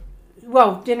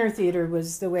well, dinner theater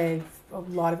was the way a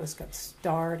lot of us got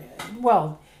started.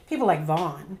 Well, people like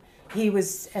Vaughn,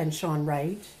 and Sean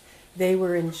Wright, they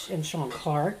were and Sean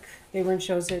Clark, they were in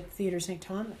shows at Theatre St.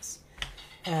 Thomas.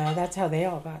 That's how they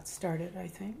all got started, I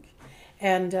think.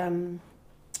 And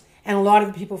a lot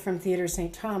of the people from Theatre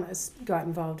St. Thomas got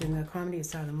involved in the Comedy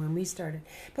Asylum when we started.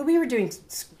 But we weren't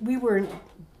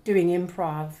doing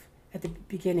improv at the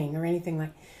beginning or anything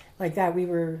like that.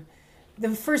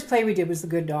 The first play we did was The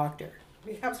Good Doctor.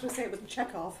 I was going to say it was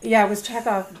Chekhov. Yeah, it was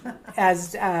Chekhov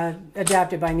as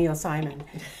adapted by Neil Simon,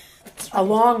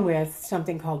 along with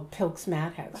something called Pilk's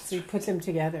Madhouse. We put them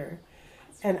together.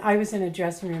 And I was in a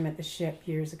dressing room at the Ship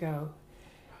years ago,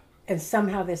 and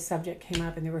somehow this subject came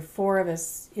up, and there were 4 of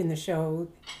us in the show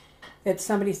that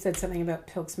somebody said something about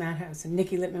Pilk's Madhouse, and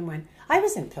Nikki Littman went, I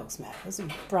was in Pilk's Madhouse,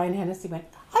 and Brian Hennessy went,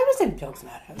 I was in Pilk's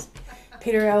Madhouse.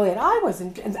 Peter Elliott, I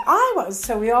wasn't, and I was.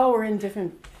 So we all were in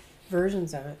different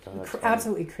versions of it.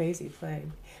 Absolutely crazy play,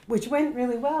 which went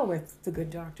really well with The Good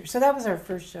Doctor. So that was our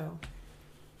first show.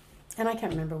 And I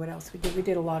can't remember what else we did. We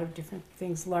did a lot of different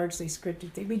things, largely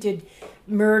scripted things. We did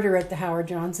Murder at the Howard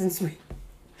Johnson's,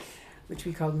 which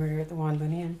we called Murder at the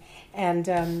Wanlin Inn.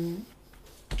 And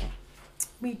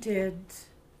we did...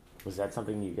 Was that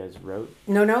something you guys wrote?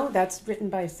 No, that's written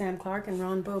by Sam Clark and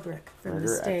Ron Bobrick from Murder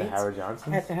the States. At the Howard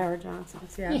Johnsons? At the Howard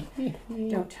Johnsons, yeah.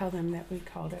 Don't tell them that we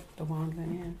called it the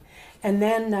Wanlin Inn. And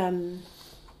then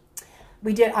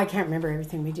we did, I can't remember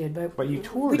everything we did, but you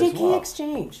toured we did as well. Key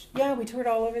Exchange. Yeah, we toured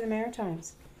all over the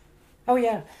Maritimes. Oh,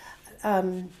 yeah.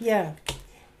 I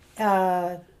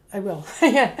will.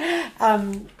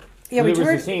 There was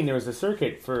a scene, there was a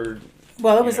circuit for...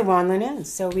 Well, it was the Wanlin Inn,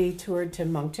 so we toured to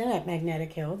Moncton at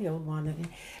Magnetic Hill, the old Wanlin Inn.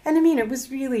 And I mean, it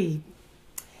was really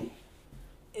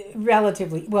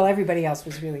relatively, well, everybody else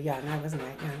was really young. I wasn't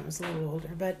that young, I was a little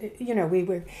older. But, we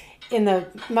were in the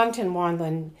Moncton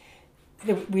Wanlin.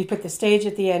 We put the stage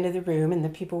at the end of the room, and the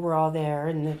people were all there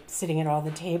and sitting at all the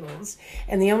tables.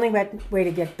 And the only way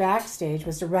to get backstage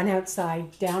was to run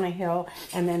outside, down a hill,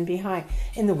 and then behind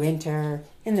in the winter,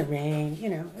 in the rain,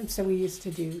 And so we used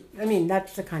to do,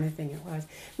 that's the kind of thing it was.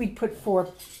 We'd put 4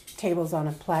 tables on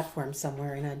a platform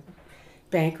somewhere in a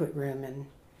banquet room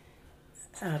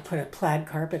and put a plaid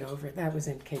carpet over it. That was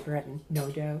in Cape Breton, no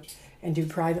doubt. And do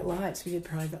private lives. We did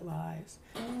private lives.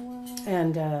 Oh, wow.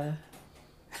 And...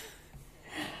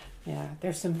 yeah,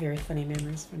 there's some very funny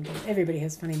memories from days. Everybody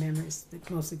has funny memories that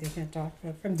mostly they can't talk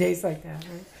about from days like that,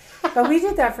 right? But we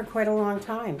did that for quite a long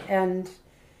time, and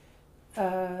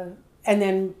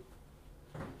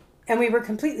we were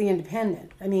completely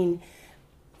independent. I mean,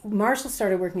 Marshall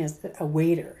started working as a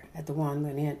waiter at the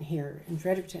Wanlin Inn here in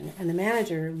Fredericton, and the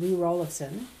manager, Lou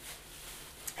Rolifson,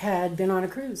 had been on a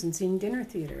cruise and seen dinner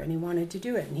theater, and he wanted to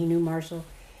do it, and he knew Marshall.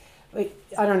 I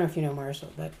don't know if you know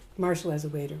Marshall, but Marshall as a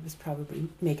waiter was probably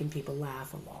making people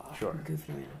laugh a lot. Sure.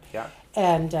 Goofing around. Yeah.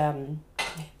 And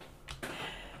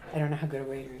I don't know how good a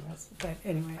waiter he was. But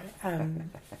anyway,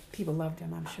 people loved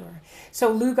him, I'm sure.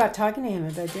 So Lou got talking to him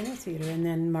about dinner theater, and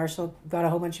then Marshall got a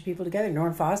whole bunch of people together.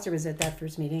 Norm Foster was at that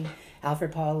first meeting,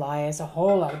 Alfred Paul Elias, a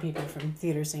whole lot of people from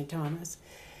Theatre St. Thomas,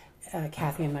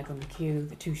 Kathy and Michael McHugh,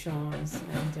 the two Seans,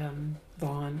 and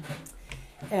Vaughn.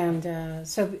 And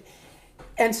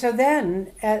so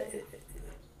then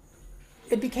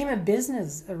it became a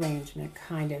business arrangement,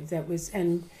 kind of,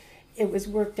 and it was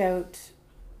worked out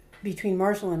between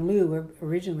Marshall and Lou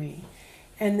originally.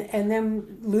 And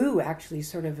then Lou actually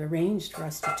sort of arranged for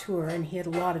us to tour, and he had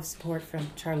a lot of support from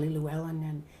Charlie Llewellyn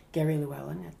and Gary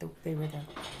Llewellyn.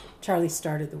 Charlie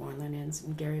started the Wanlin Inns,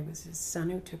 and Gary was his son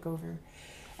who took over.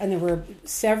 And there were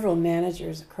several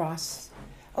managers across.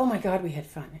 Oh my God, we had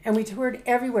fun. And we toured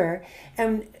everywhere,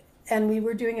 and we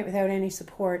were doing it without any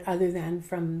support other than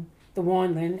from the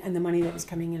Wanlin and the money that was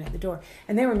coming in at the door.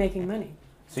 And they were making money.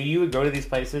 So you would go to these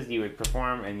places, you would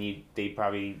perform, and they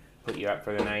probably put you up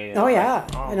for the night. Oh yeah,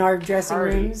 and our dressing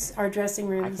rooms. I can't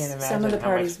imagine some of the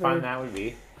parties how much fun that would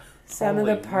be. Some of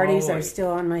the parties are still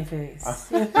on my face.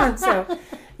 So,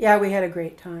 yeah, we had a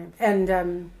great time,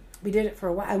 and we did it for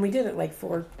a while, and we did it like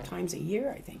 4 times a year,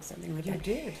 I think, something like that.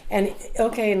 You did. And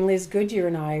and Liz Goodyear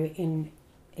and I in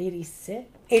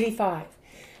 85,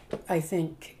 I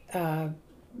think.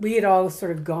 We had all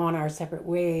sort of gone our separate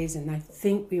ways, and I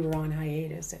think we were on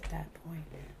hiatus at that point.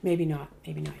 Maybe not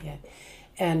yet.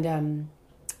 And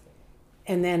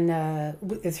then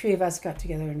the 3 of us got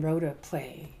together and wrote a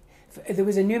play. There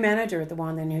was a new manager at the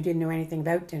Wanlin who didn't know anything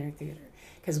about dinner theater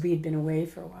because we had been away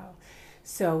for a while.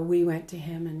 So we went to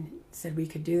him and said we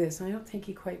could do this. And I don't think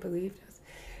he quite believed us.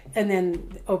 And then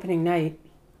the opening night,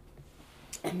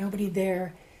 and nobody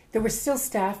there. There was still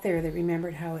staff there that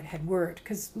remembered how it had worked,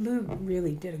 because Lou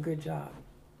really did a good job.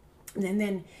 And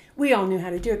then we all knew how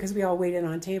to do it because we all waited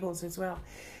on tables as well.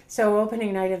 So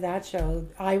opening night of that show,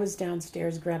 I was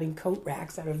downstairs grabbing coat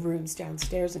racks out of rooms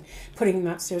downstairs and putting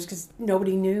them upstairs because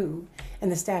nobody knew.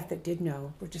 And the staff that did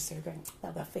know were just sort of going,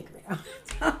 well, they'll figure it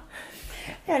out.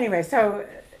 Anyway,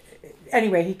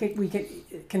 we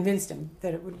could convinced him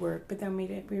that it would work. But then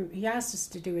he asked us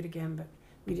to do it again, but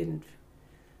we didn't.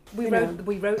 We wrote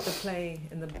the play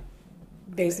in the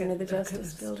basement of the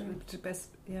Justice Building.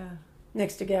 Yeah.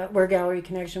 Next to where Gallery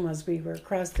Connection was, we were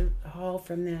across the hall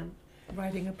from them.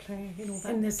 Writing a play in all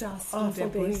that in this dust awful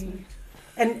and debris. basement.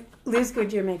 And Liz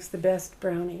Goodyear makes the best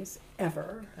brownies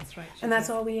ever. That's right. And that's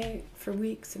all we ate for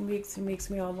weeks and weeks and weeks.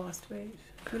 We all lost weight.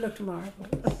 We looked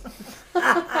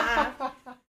marvelous.